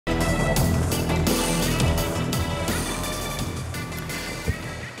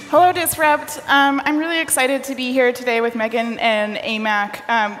Hello, Disrupt. I'm really excited to be here today with Megan and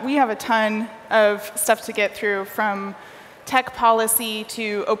AMAC. We have a ton of stuff to get through, from tech policy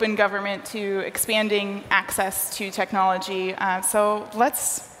to open government to expanding access to technology. So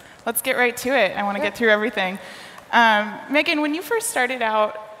let's get right to it. I want to get through everything. Megan, when you first started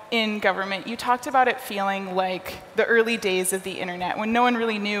out in government, you talked about it feeling like the early days of the internet, when no one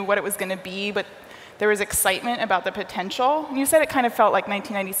really knew what it was going to be, but there was excitement about the potential. You said it kind of felt like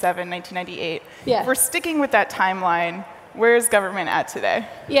 1997, 1998. Yeah. If we're sticking with that timeline, where is government at today?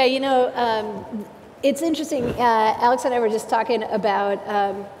 Yeah, you know, it's interesting. Alex and I were just talking about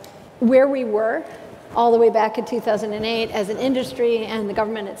where we were all the way back in 2008 as an industry and the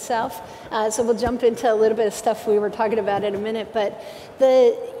government itself. So we'll jump into a little bit of stuff we were talking about in a minute. But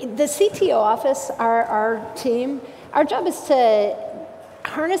the CTO office, our team, our job is to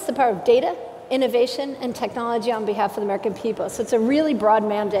harness the power of data, innovation, and technology on behalf of the American people. So it's a really broad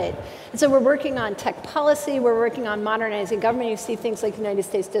mandate. And so we're working on tech policy, we're working on modernizing government. You see things like the United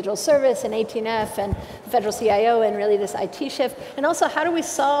States Digital Service and 18F and the federal CIO and really this IT shift. And also, how do we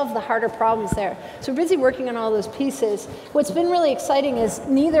solve the harder problems there? So we're busy working on all those pieces. What's been really exciting is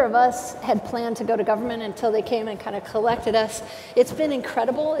neither of us had planned to go to government until they came and kind of collected us. It's been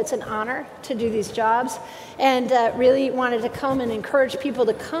incredible. It's an honor to do these jobs. And really wanted to come and encourage people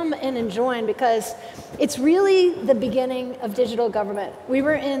to come in and join, because it's really the beginning of digital government. We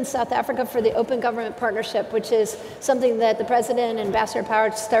were in South Africa for the Open Government Partnership, which is something that the President and Ambassador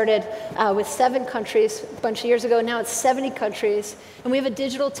Power started with 7 countries a bunch of years ago. Now it's 70 countries. And we have a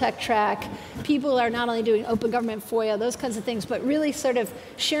digital tech track. People are not only doing open government FOIA, those kinds of things, but really sort of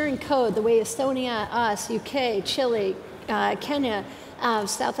sharing code the way Estonia, us, UK, Chile, Kenya,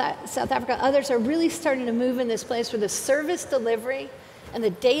 South Africa, others are really starting to move in this place where the service delivery and the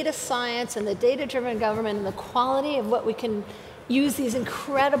data science and the data-driven government and the quality of what we can use these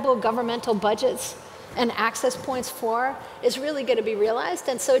incredible governmental budgets and access points for is really going to be realized.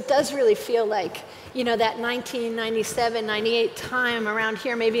 And so it does really feel like, you know, that 1997, 98 time around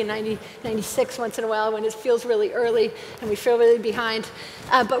here, maybe in 96 once in a while, when it feels really early and we feel really behind.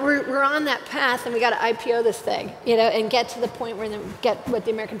 But we're on that path, and we got to IPO this thing, you know, and get to the point where we get what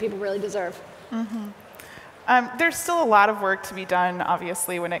the American people really deserve. Mm-hmm. There's still a lot of work to be done,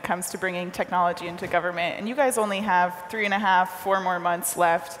 obviously, when it comes to bringing technology into government. And you guys only have 3.5, 4 more months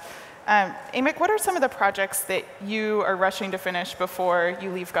left. AMAC, what are some of the projects that you are rushing to finish before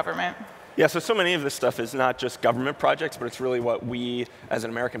you leave government? Yeah, so many of this stuff is not just government projects, but it's really what we, as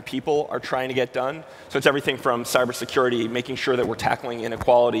an American people, are trying to get done. So it's everything from cybersecurity, making sure that we're tackling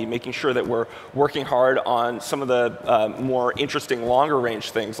inequality, making sure that we're working hard on some of the more interesting,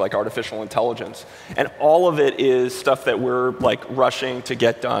 longer-range things like artificial intelligence. And all of it is stuff that we're rushing to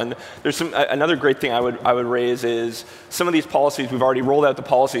get done. There's another great thing I would raise is some of these policies, we've already rolled out the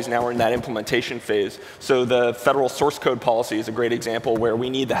policies, now we're in that implementation phase. So the federal source code policy is a great example where we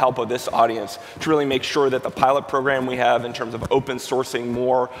need the help of this audience to really make sure that the pilot program we have in terms of open sourcing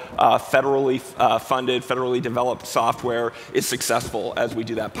more federally funded, federally developed software is successful as we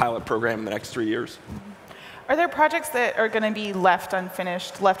do that pilot program in the next 3 years. Are there projects that are going to be left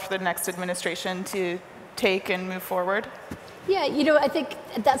unfinished, left for the next administration to take and move forward? Yeah, you know, I think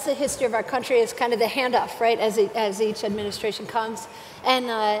that's the history of our country, is kind of the handoff, right, as each administration comes.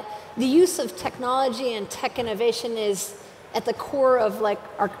 And the use of technology and tech innovation is at the core of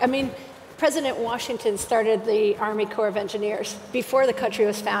President Washington started the Army Corps of Engineers before the country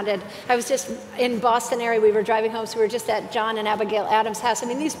was founded. I was just in Boston area, we were driving home, so we were just at John and Abigail Adams' house. I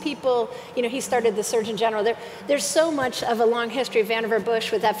mean, these people, you know, he started the Surgeon General. There's so much of a long history of Vannevar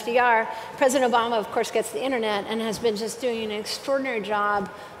Bush with FDR. President Obama, of course, gets the internet and has been just doing an extraordinary job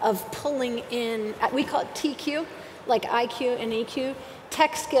of pulling in, we call it TQ, like IQ and EQ.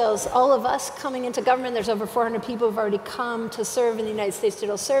 Tech skills, all of us coming into government, there's over 400 people who've already come to serve in the United States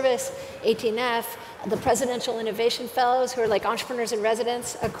Digital Service, 18F, the Presidential Innovation Fellows, who are like entrepreneurs in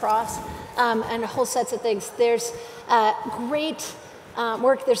residence across, and whole sets of things. There's great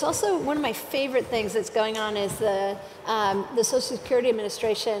work. There's also one of my favorite things that's going on is the Social Security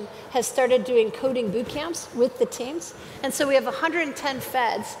Administration has started doing coding boot camps with the teams. And so we have 110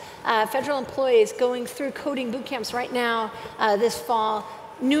 feds, federal employees, going through coding boot camps right now this fall.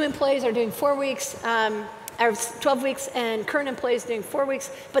 New employees are doing 4 weeks. or 12 weeks, and current employees doing 4 weeks,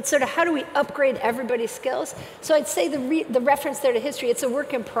 but sort of how do we upgrade everybody's skills? So I'd say the reference there to history, it's a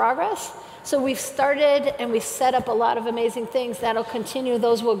work in progress. So we've started and we've set up a lot of amazing things that'll continue,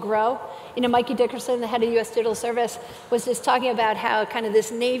 those will grow. You know, Mikey Dickerson, the head of US Digital Service, was just talking about how kind of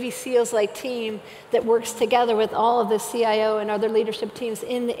this Navy SEALs-like team that works together with all of the CIO and other leadership teams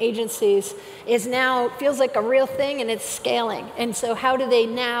in the agencies is now, feels like a real thing, and it's scaling. And so how do they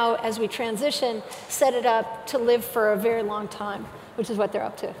now, as we transition, set it up to live for a very long time, which is what they're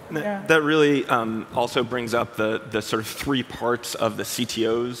up to. Yeah. That really also brings up the sort of 3 parts of the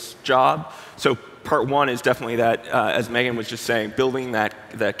CTO's job. So part 1 is definitely that, as Megan was just saying, building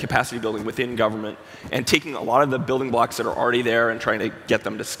that capacity building within government and taking a lot of the building blocks that are already there and trying to get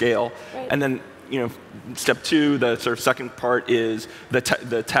them to scale. Right. And then, you know, step 2, the sort of second part is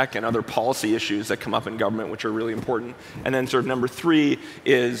the tech and other policy issues that come up in government, which are really important. And then sort of number 3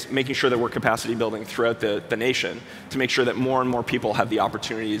 is making sure that we're capacity building throughout the nation to make sure that more and more people have the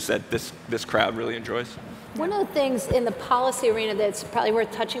opportunities that this crowd really enjoys. One of the things in the policy arena that's probably worth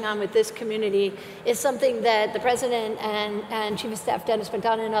touching on with this community is something that the President and Chief of Staff Dennis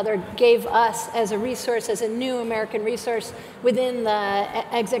McDonough and others gave us as a resource, as a new American resource within the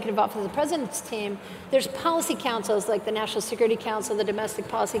Executive Office of the President's team. There's policy councils like the National Security Council, the Domestic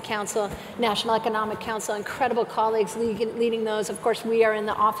Policy Council, National Economic Council, incredible colleagues leading those. Of course, we are in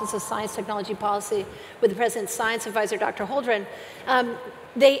the Office of Science, Technology, Policy with the President's Science Advisor, Dr. Holdren.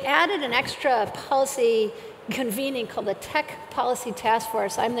 They added an extra policy convening called the Tech Policy Task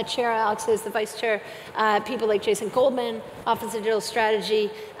Force. I'm the chair, Alex is the vice chair. People like Jason Goldman, Office of Digital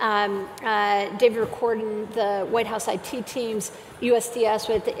Strategy, David Ricordan, the White House IT teams, USDS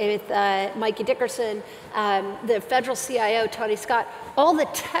with Mikey Dickerson, the federal CIO, Tony Scott. All the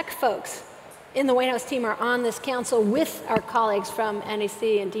tech folks in the White House team are on this council with our colleagues from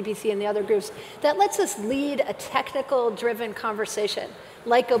NEC and DPC and the other groups. That lets us lead a technical-driven conversation,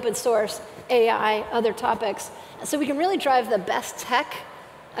 like open source, AI, other topics. So we can really drive the best tech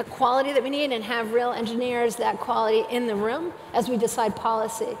quality that we need and have real engineers, that quality in the room as we decide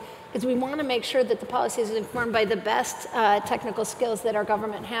policy. Because we want to make sure that the policy is informed by the best technical skills that our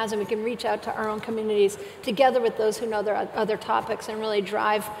government has, and we can reach out to our own communities together with those who know their other topics and really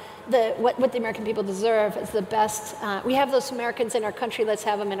drive what the American people deserve as the best. We have those Americans in our country, let's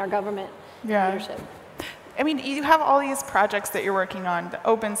have them in our government leadership. I mean, you have all these projects that you're working on, the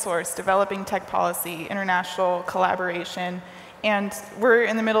open source, developing tech policy, international collaboration, and we're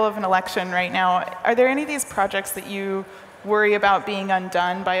in the middle of an election right now. Are there any of these projects that you worry about being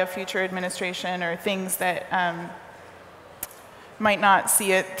undone by a future administration, or things that might not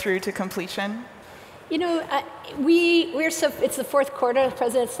see it through to completion? You know, it's the fourth quarter. The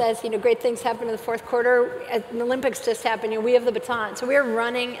president says, you know, great things happen in the fourth quarter. The Olympics just happened. You know, we have the baton. So we're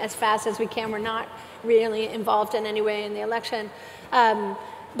running as fast as we can. We're not really involved in any way in the election.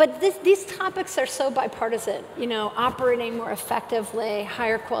 But these topics are so bipartisan, you know, operating more effectively,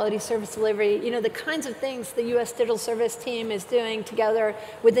 higher quality service delivery, you know, the kinds of things the US Digital Service team is doing together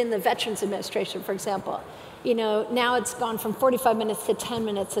within the Veterans Administration, for example. You know, now it's gone from 45 minutes to 10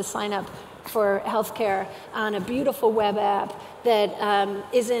 minutes to sign up for healthcare on a beautiful web app that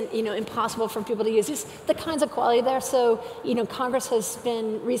isn't, you know, impossible for people to use. Just the kinds of quality there. So, you know, Congress has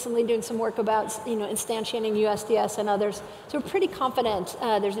been recently doing some work about, you know, instantiating USDS and others. So we're pretty confident.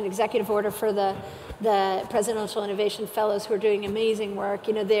 There's an executive order for the Presidential Innovation Fellows who are doing amazing work.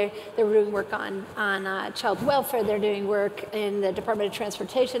 You know, they're doing work on child welfare. They're doing work in the Department of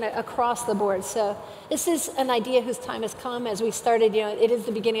Transportation across the board. So this is an idea whose time has come. As we started, you know, it is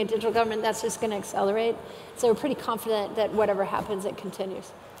the beginning of digital government. That's just going to accelerate. So we're pretty confident that whatever happens, it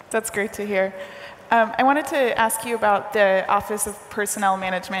continues. That's great to hear. I wanted to ask you about the Office of Personnel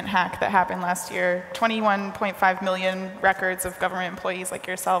Management hack that happened last year. 21.5 million records of government employees like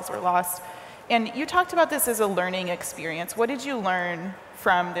yourselves were lost. And you talked about this as a learning experience. What did you learn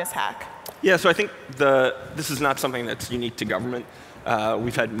from this hack? Yeah, so I think this is not something that's unique to government.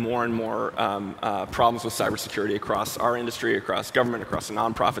 We've had more and more problems with cybersecurity across our industry, across government, across the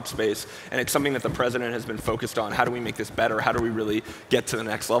nonprofit space, and it's something that the president has been focused on. How do we make this better? How do we really get to the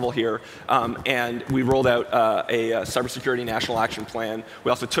next level here? And we rolled out a cybersecurity national action plan.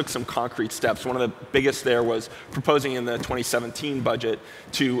 We also took some concrete steps. One of the biggest there was proposing in the 2017 budget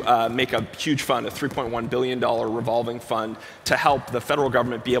to make a huge fund, a $3.1 billion revolving fund, to help the federal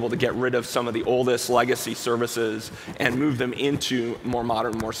government be able to get rid of some of the oldest legacy services and move them into to more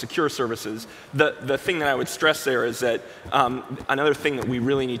modern, more secure services. The thing that I would stress there is that another thing that we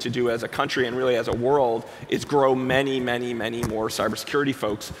really need to do as a country and really as a world is grow many, many, many more cybersecurity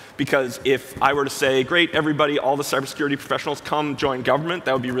folks. Because if I were to say, great, everybody, all the cybersecurity professionals come join government,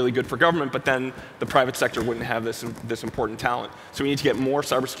 that would be really good for government, but then the private sector wouldn't have this important talent. So we need to get more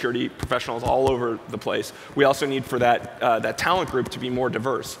cybersecurity professionals all over the place. We also need for that talent group to be more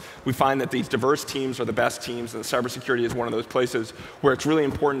diverse. We find that these diverse teams are the best teams, and cybersecurity is one of those places where it's really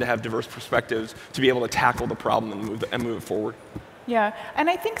important to have diverse perspectives to be able to tackle the problem and move it forward. Yeah, and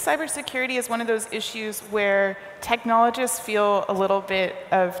I think cybersecurity is one of those issues where technologists feel a little bit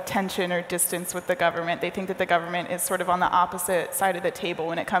of tension or distance with the government. They think that the government is sort of on the opposite side of the table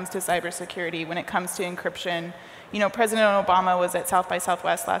when it comes to cybersecurity, when it comes to encryption. You know, President Obama was at South by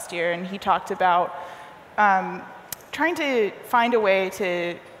Southwest last year, and he talked about trying to find a way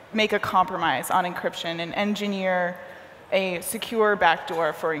to make a compromise on encryption and engineer a secure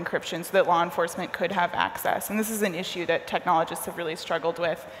backdoor for encryption so that law enforcement could have access. And this is an issue that technologists have really struggled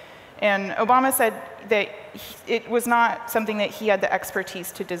with. And Obama said that it was not something that he had the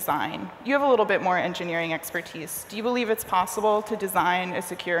expertise to design. You have a little bit more engineering expertise. Do you believe it's possible to design a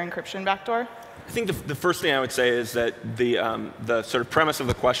secure encryption backdoor? I think the first thing I would say is that the sort of premise of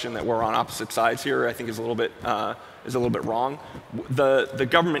the question that we're on opposite sides here, I think is a little bit wrong. The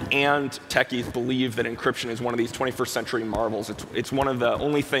government and techies believe that encryption is one of these 21st century marvels. It's one of the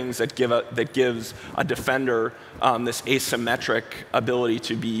only things that gives a defender this asymmetric ability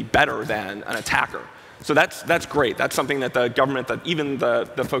to be better than an attacker. So that's great. That's something that the government, that even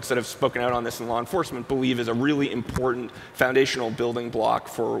the folks that have spoken out on this in law enforcement believe is a really important foundational building block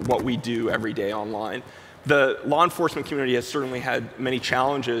for what we do every day online. The law enforcement community has certainly had many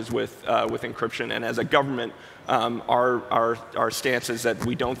challenges with encryption, and as a government, our stance is that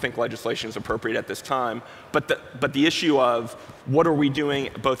we don't think legislation is appropriate at this time. But the issue of what are we doing,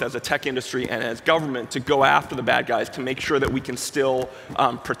 both as a tech industry and as government, to go after the bad guys, to make sure that we can still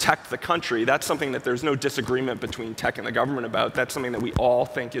protect the country, that's something that there's no disagreement between tech and the government about. That's something that we all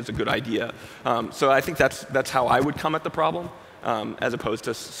think is a good idea. So I think that's how I would come at the problem, as opposed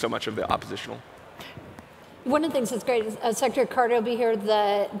to so much of the oppositional. One of the things that's great is Secretary Carter will be here.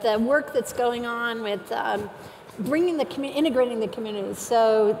 The work that's going on with integrating the communities.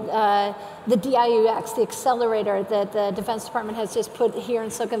 So the DIUX, the accelerator that the Defense Department has just put here in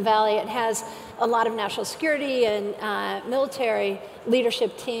Silicon Valley, it has a lot of national security and military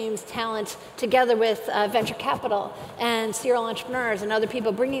leadership teams, talent, together with venture capital and serial entrepreneurs and other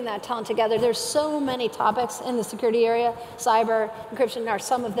people bringing that talent together. There's so many topics in the security area. Cyber, encryption are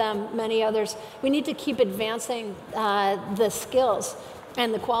some of them, many others. We need to keep advancing the skills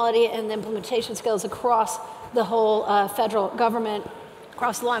and the quality and the implementation skills across the whole federal government,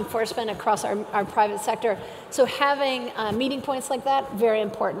 across law enforcement, across our private sector. So having meeting points like that, very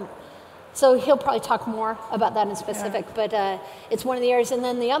important. So he'll probably talk more about that in specific, but it's one of the areas. And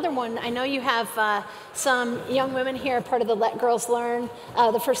then the other one, I know you have some young women here, part of the Let Girls Learn,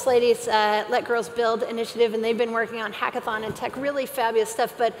 the First Lady's Let Girls Build initiative, and they've been working on hackathon and tech, really fabulous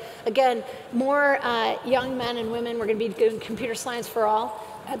stuff. But again, more young men and women. We're going to be doing computer science for all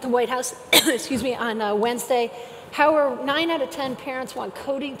at the White House, excuse me, on Wednesday. However, 9 out of 10 parents want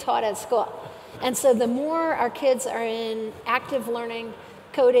coding taught at school. And so the more our kids are in active learning,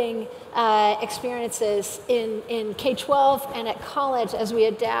 coding experiences in K-12 and at college, as we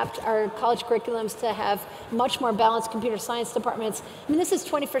adapt our college curriculums to have much more balanced computer science departments. I mean, this is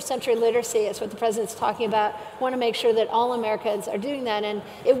 21st century literacy. It's what the president's talking about. We want to make sure that all Americans are doing that, and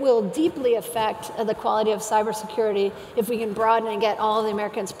it will deeply affect the quality of cybersecurity if we can broaden and get all the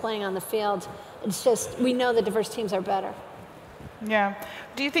Americans playing on the field. It's just, we know that diverse teams are better. Yeah.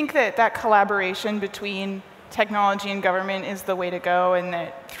 Do you think that collaboration between technology and government is the way to go, and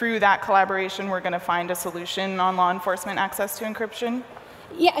that through that collaboration we're going to find a solution on law enforcement access to encryption?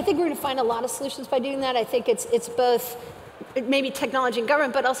 Yeah, I think we're going to find a lot of solutions by doing that. I think it's both maybe technology and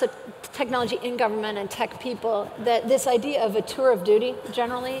government, but also technology in government and tech people. That this idea of a tour of duty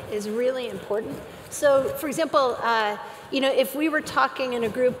generally is really important. So, for example, if we were talking in a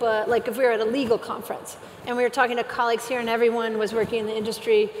group, like if we were at a legal conference, and we were talking to colleagues here and everyone was working in the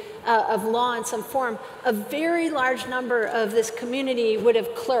industry of law in some form, a very large number of this community would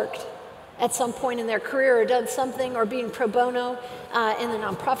have clerked at some point in their career or done something, or being pro bono in the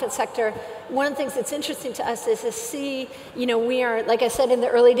nonprofit sector. One of the things that's interesting to us is to see, we are, like I said, in the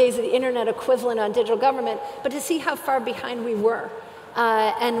early days of the internet equivalent on digital government, but to see how far behind we were.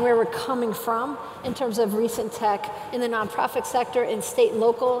 and where we're coming from in terms of recent tech in the nonprofit sector, in state and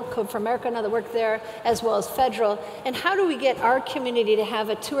local, Code for America and other work there, as well as federal. And how do we get our community to have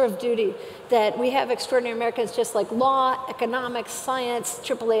a tour of duty that we have extraordinary Americans just like law, economics, science,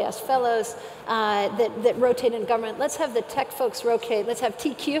 AAAS fellows that rotate in government. Let's have the tech folks rotate. Let's have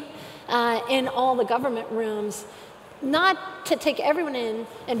TQ in all the government rooms. Not to take everyone in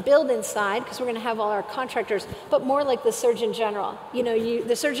and build inside, because we're going to have all our contractors, but more like the Surgeon General. You know,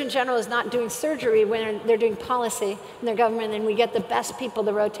 the Surgeon General is not doing surgery when they're doing policy in their government, and we get the best people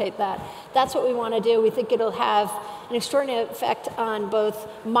to rotate that. That's what we want to do. We think it'll have an extraordinary effect on both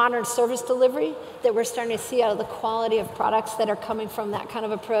modern service delivery, that we're starting to see out of the quality of products that are coming from that kind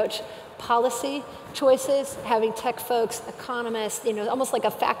of approach, policy choices, having tech folks, economists, you know, almost like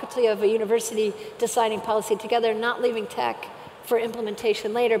a faculty of a university deciding policy together, not leaving tech for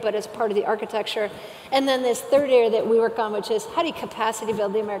implementation later, but as part of the architecture. And then this third area that we work on, which is how do you capacity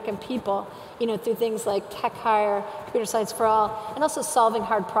build the American people, you know, through things like tech hire, computer science for all, and also solving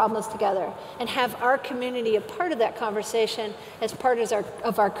hard problems together, and have our community a part of that conversation as part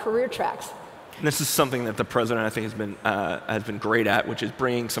of our career tracks. And this is something that the president, I think, has been great at, which is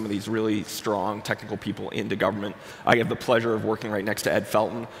bringing some of these really strong technical people into government. I have the pleasure of working right next to Ed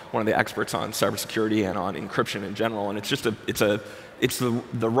Felton, one of the experts on cybersecurity and on encryption in general. And it's just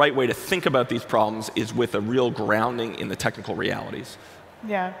the right way to think about these problems is with a real grounding in the technical realities.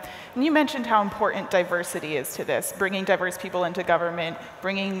 Yeah, and you mentioned how important diversity is to this, bringing diverse people into government,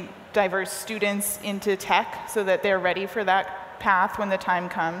 bringing diverse students into tech so that they're ready for that path when the time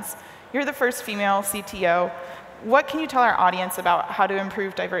comes. You're the first female CTO. What can you tell our audience about how to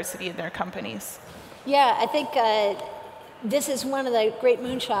improve diversity in their companies? Yeah, I think this is one of the great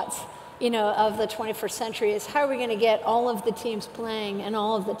moonshots, you know, of the 21st century, is how are we going to get all of the teams playing and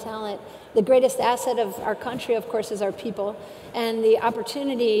all of the talent. The greatest asset of our country, of course, is our people. And the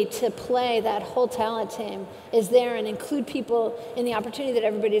opportunity to play that whole talent team is there and include people in the opportunity that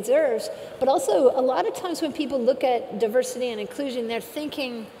everybody deserves. But also, a lot of times when people look at diversity and inclusion, they're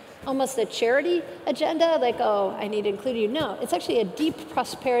thinking almost a charity agenda, like, oh, I need to include you. No, it's actually a deep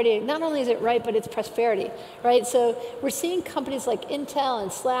prosperity. Not only is it right, but it's prosperity, right? So we're seeing companies like Intel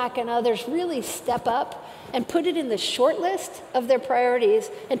and Slack and others really step up and put it in the short list of their priorities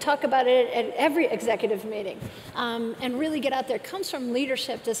and talk about it at every executive meeting and really get out there. It comes from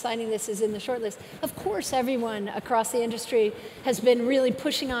leadership deciding this is in the short list. Of course, everyone across the industry has been really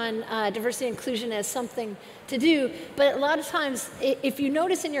pushing on diversity and inclusion as something to do, but a lot of times, if you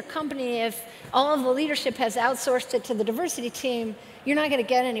notice in your company, if all of the leadership has outsourced it to the diversity team, you're not going to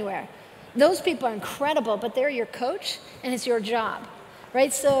get anywhere. Those people are incredible, but they're your coach, and it's your job.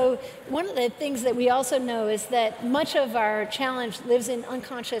 Right, so one of the things that we also know is that much of our challenge lives in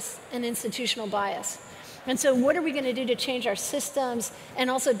unconscious and institutional bias. And so what are we going to do to change our systems and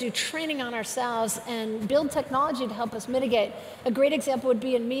also do training on ourselves and build technology to help us mitigate? A great example would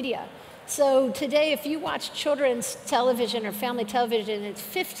be in media. So today, if you watch children's television or family television, it's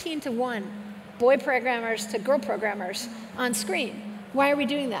 15-to-1 boy programmers to girl programmers on screen. Why are we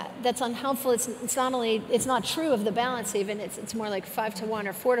doing that? That's unhelpful. It's not true of the balance even. It's more like 5-to-1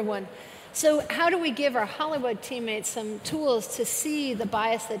 or 4-to-1. So how do we give our Hollywood teammates some tools to see the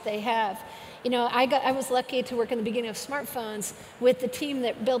bias that they have? You know, I was lucky to work in the beginning of smartphones with the team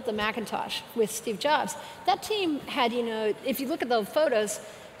that built the Macintosh with Steve Jobs. That team had, you know, if you look at the photos,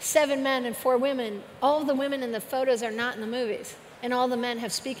 7 men and 4 women. All of the women in the photos are not in the movies, and all the men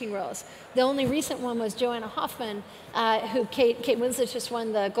have speaking roles. The only recent one was Joanna Hoffman, who Kate Winslet just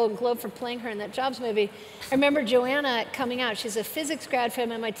won the Golden Globe for playing her in that Jobs movie. I remember Joanna coming out. She's a physics grad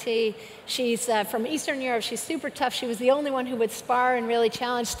from MIT. She's from Eastern Europe. She's super tough. She was the only one who would spar and really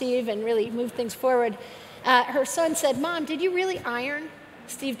challenge Steve and really move things forward. Her son said, "Mom, did you really iron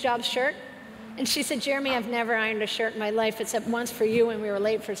Steve Jobs' shirt?" And she said, "Jeremy, I've never ironed a shirt in my life except once for you when we were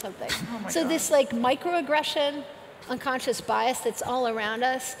late for something." Oh so God. This like microaggression, unconscious bias that's all around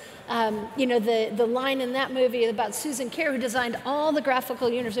us. You know, the line in that movie about Susan Kare, who designed all the graphical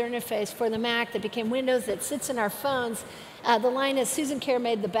user interface for the Mac that became Windows, that sits in our phones. The line is, Susan Kare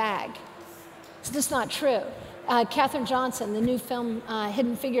made the bag. It's just not true. Katherine Johnson, the new film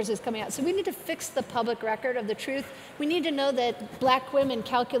Hidden Figures is coming out. So we need to fix the public record of the truth. We need to know that black women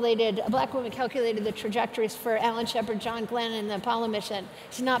calculated the trajectories for Alan Shepard, John Glenn, and the Apollo mission.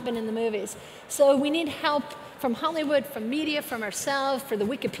 She's not been in the movies. So we need help from Hollywood, from media, from ourselves, for the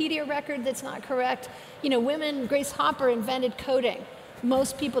Wikipedia record that's not correct. You know, women, Grace Hopper invented coding.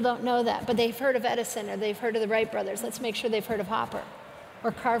 Most people don't know that, but they've heard of Edison or they've heard of the Wright brothers. Let's make sure they've heard of Hopper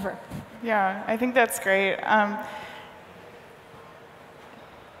or Carver. Yeah, I think that's great.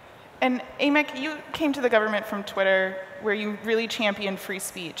 And Amek, you came to the government from Twitter, where you really championed free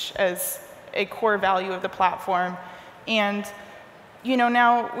speech as a core value of the platform. And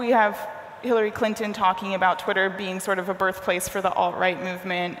now we have Hillary Clinton talking about Twitter being sort of a birthplace for the alt-right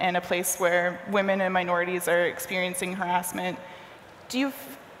movement and a place where women and minorities are experiencing harassment.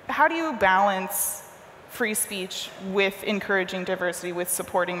 How do you balance free speech with encouraging diversity, with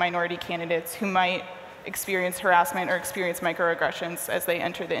supporting minority candidates who might experience harassment or experience microaggressions as they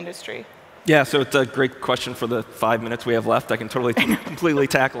enter the industry? Yeah, so it's a great question for the 5 minutes we have left. I can totally, completely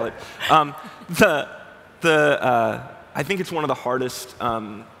tackle it. I think it's one of the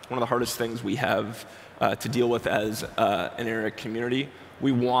hardest things we have to deal with as an internet community.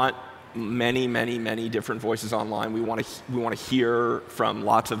 We want many, many, many different voices online. We want to hear from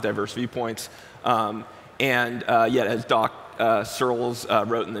lots of diverse viewpoints. Yet, as Doc Searles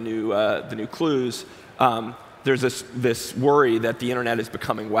wrote in the new Clues, there's this worry that the internet is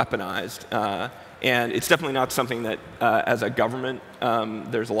becoming weaponized. And it's definitely not something that, as a government,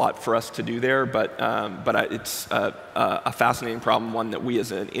 there's a lot for us to do there, but it's a fascinating problem, one that we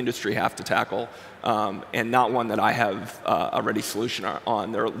as an industry have to tackle, and not one that I have a ready solution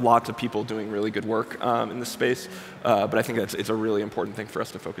on. There are lots of people doing really good work in this space, but I think it's a really important thing for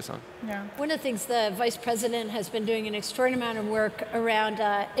us to focus on. Yeah. One of the things the Vice President has been doing an extraordinary amount of work around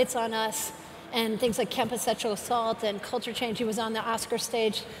It's on Us, and things like campus sexual assault and culture change. He was on the Oscar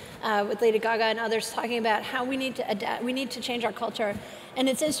stage with Lady Gaga and others talking about how we need to adapt, we need to change our culture. And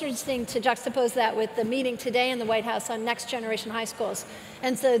it's interesting to juxtapose that with the meeting today in the White House on next generation high schools.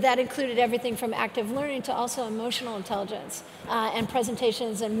 And so that included everything from active learning to also emotional intelligence and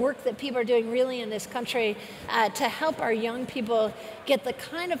presentations and work that people are doing really in this country to help our young people get the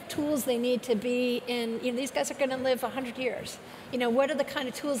kind of tools they need to be in, these guys are going to live 100 years. What are the kind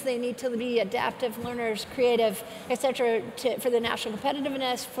of tools they need to be adaptive learners, creative, et cetera, for the national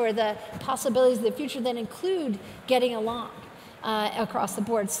competitiveness, for the possibilities of the future that include getting along across the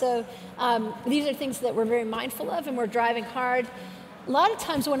board. So these are things that we're very mindful of and we're driving hard. A lot of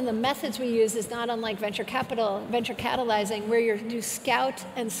times one of the methods we use is not unlike venture catalyzing, where you do scout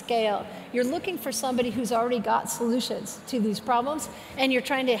and scale. You're looking for somebody who's already got solutions to these problems, and you're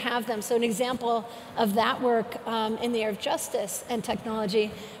trying to have them. So an example of that work in the area of justice and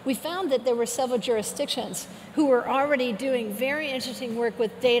technology, we found that there were several jurisdictions who were already doing very interesting work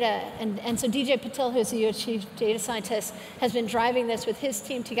with data. And so DJ Patil, who's the US chief data scientist, has been driving this with his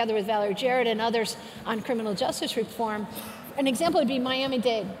team together with Valerie Jarrett and others on criminal justice reform. An example would be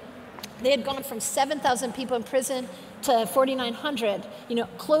Miami-Dade. They had gone from 7,000 people in prison to 4,900,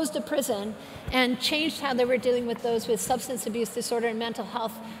 closed a prison and changed how they were dealing with those with substance abuse disorder and mental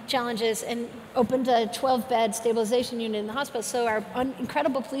health challenges and opened a 12-bed stabilization unit in the hospital. So our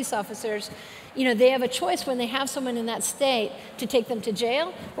incredible police officers, they have a choice when they have someone in that state to take them to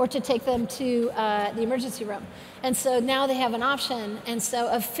jail or to take them to the emergency room. And so now they have an option. And so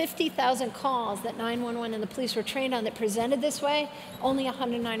of 50,000 calls that 911 and the police were trained on that presented this way, only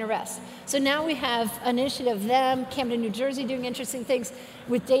 109 arrests. So now we have an initiative of them, Camden, New Jersey, doing interesting things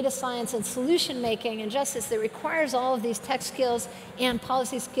with data science and solution making and justice that requires all of these tech skills and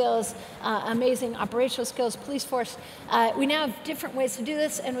policy skills, amazing operational skills, police force. We now have different ways to do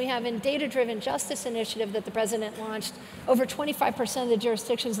this, and we have a data-driven justice initiative that the president launched. Over 25% of the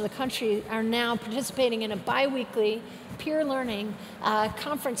jurisdictions of the country are now participating in a bi-weekly peer learning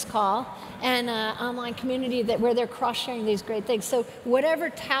conference call and online community where they're cross-sharing these great things. So whatever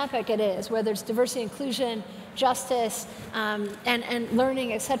topic it is, whether it's diversity, inclusion, justice, and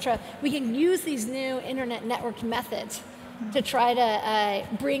learning, et cetera, we can use these new internet networked methods to try to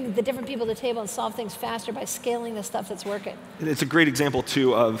bring the different people to the table and solve things faster by scaling the stuff that's working. And it's a great example,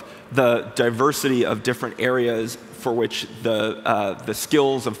 too, of the diversity of different areas for which the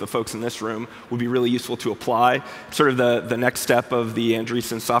skills of the folks in this room would be really useful to apply. Sort of the next step of the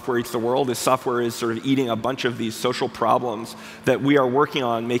Andreessen Software Eats the World is software is sort of eating a bunch of these social problems that we are working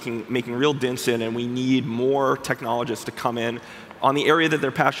on making real dents in, and we need more technologists to come in on the area that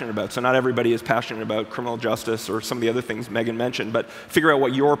they're passionate about. So not everybody is passionate about criminal justice or some of the other things Megan mentioned, but figure out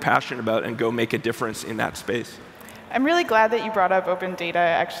what you're passionate about and go make a difference in that space. I'm really glad that you brought up open data,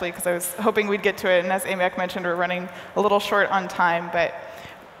 actually, because I was hoping we'd get to it. And as Amek mentioned, we're running a little short on time. But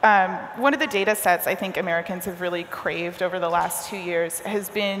one of the data sets I think Americans have really craved over the last 2 years has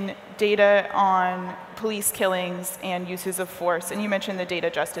been data on police killings and uses of force. And you mentioned the Data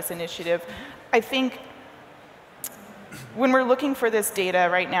Justice Initiative. I think when we're looking for this data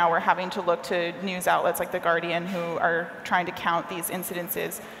right now, we're having to look to news outlets like The Guardian who are trying to count these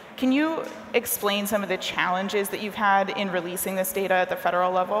incidences. Can you explain some of the challenges that you've had in releasing this data at the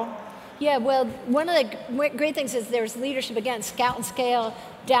federal level? Yeah, well, one of the great things is there's leadership, again, scout and scale,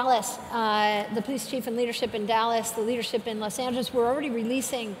 Dallas, the police chief and leadership in Dallas, the leadership in Los Angeles, we're already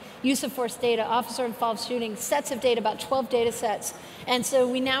releasing use of force data, officer-involved shooting, sets of data, about 12 data sets. And so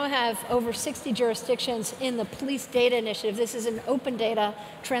we now have over 60 jurisdictions in the police data initiative. This is an open data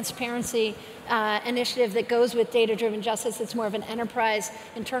transparency initiative that goes with data-driven justice. It's more of an enterprise,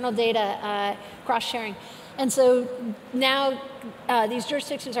 internal data cross-sharing. And so now these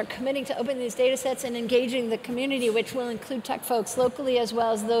jurisdictions are committing to opening these data sets and engaging the community, which will include tech folks locally as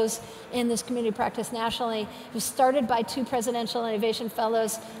well as those in this community practice nationally. It was started by 2 presidential innovation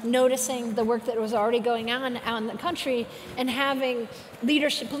fellows noticing the work that was already going on out in the country and having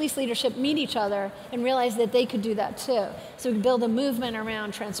leadership, police leadership meet each other and realize that they could do that too. So we could build a movement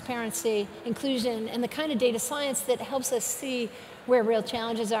around transparency, inclusion, and the kind of data science that helps us see where real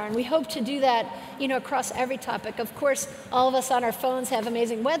challenges are. And we hope to do that, across every topic. Of course, all of us on our phones have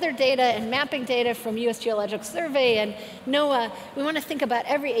amazing weather data and mapping data from US Geological Survey and NOAA. We want to think about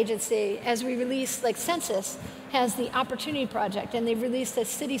every agency as we release, like Census has the Opportunity Project, and they've released a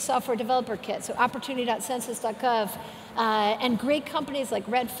city software developer kit, so opportunity.census.gov. And great companies like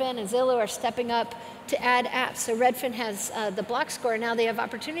Redfin and Zillow are stepping up to add apps. So Redfin has the block score, now they have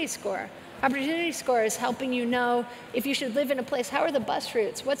Opportunity Score. Opportunity Score is helping you know if you should live in a place, how are the bus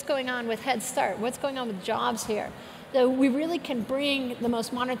routes, what's going on with Head Start, what's going on with jobs here. So we really can bring the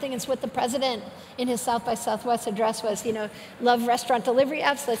most modern thing. It's what the president in his South by Southwest address was, love restaurant delivery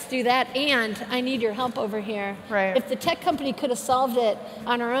apps, let's do that, and I need your help over here. Right. If the tech company could have solved it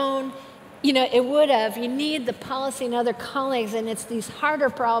on our own, it would have. You need the policy and other colleagues, and it's these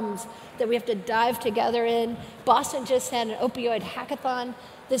harder problems that we have to dive together in. Boston just had an opioid hackathon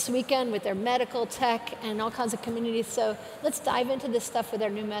this weekend with their medical tech and all kinds of communities. So let's dive into this stuff with our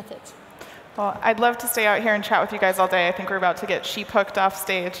new methods. Well, I'd love to stay out here and chat with you guys all day. I think we're about to get sheep hooked off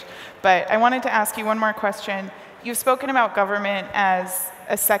stage. But I wanted to ask you one more question. You've spoken about government as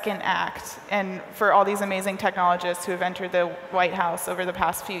a second act, and for all these amazing technologists who have entered the White House over the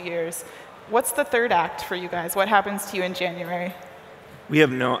past few years. What's the third act for you guys? What happens to you in January? We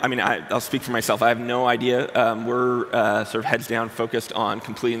have I'll speak for myself. I have no idea. We're sort of heads down, focused on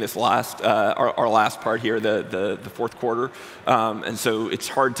completing this our last part here, the fourth quarter. And so it's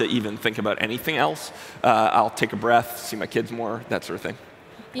hard to even think about anything else. I'll take a breath, see my kids more, that sort of thing.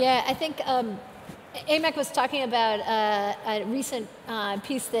 Yeah, I think AMAC was talking about a recent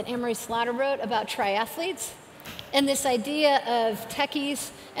piece that Anne-Marie Slaughter wrote about triathletes. And this idea of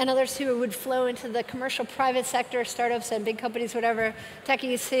techies and others who would flow into the commercial private sector, startups and big companies, whatever,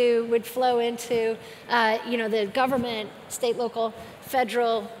 techies who would flow into the government, state, local,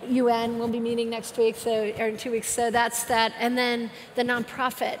 federal, UN will be meeting next week, or in 2 weeks, so that's that. And then the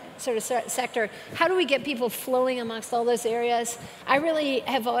nonprofit sort of sector. How do we get people flowing amongst all those areas? I really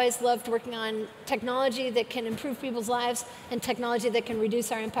have always loved working on technology that can improve people's lives and technology that can reduce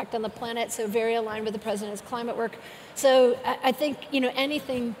our impact on the planet, so very aligned with the president's climate work. So I think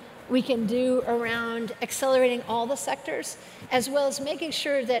anything we can do around accelerating all the sectors, as well as making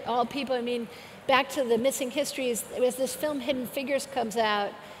sure that all people, back to the missing histories, as this film Hidden Figures comes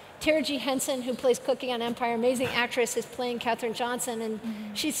out, Tara G. Henson, who plays Cookie on Empire, amazing actress, is playing Katherine Johnson, and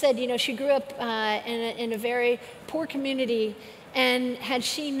she said, she grew up in a very poor community, and had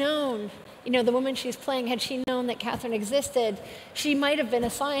she known, the woman she's playing, had she known that Katherine existed, she might have been a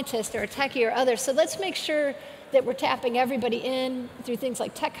scientist or a techie or others. So let's make sure that we're tapping everybody in through things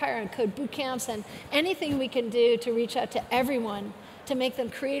like tech hire and code boot camps and anything we can do to reach out to everyone to make them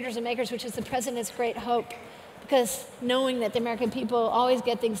creators and makers, which is the president's great hope. Because knowing that the American people always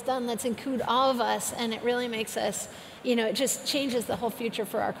get things done, let's include all of us, and it really makes us, it just changes the whole future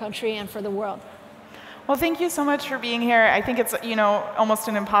for our country and for the world. Well, thank you so much for being here. I think it's, almost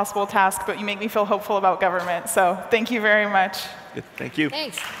an impossible task, but you make me feel hopeful about government. So thank you very much. Thank you.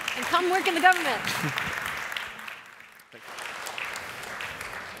 Thanks. And come work in the government.